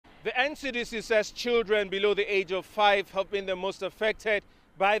The NCDC says children below the age of 5 have been the most affected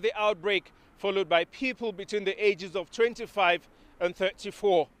by the outbreak, followed by people between the ages of 25 and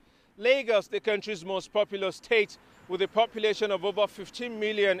 34. Lagos, the country's most populous state, with a population of over 15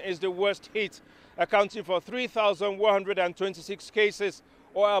 million, is the worst hit, accounting for 3,126 cases,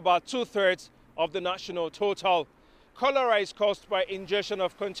 or about 2/3 of the national total. Cholera is caused by ingestion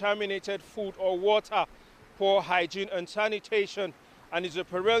of contaminated food or water, poor hygiene and sanitation, and is a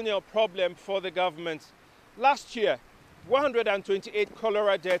perennial problem for the government. Last year, 128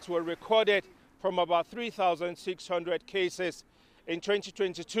 cholera deaths were recorded from about 3,600 cases. In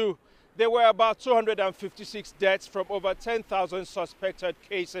 2022, there were about 256 deaths from over 10,000 suspected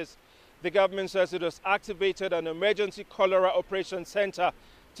cases. The government says it has activated an emergency cholera operation center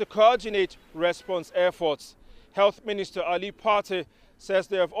to coordinate response efforts. Health Minister Ali Pate says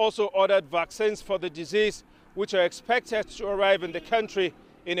they have also ordered vaccines for the disease, which are expected to arrive in the country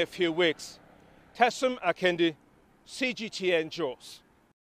in a few weeks. Tesem, Akende, CGTIN Jos.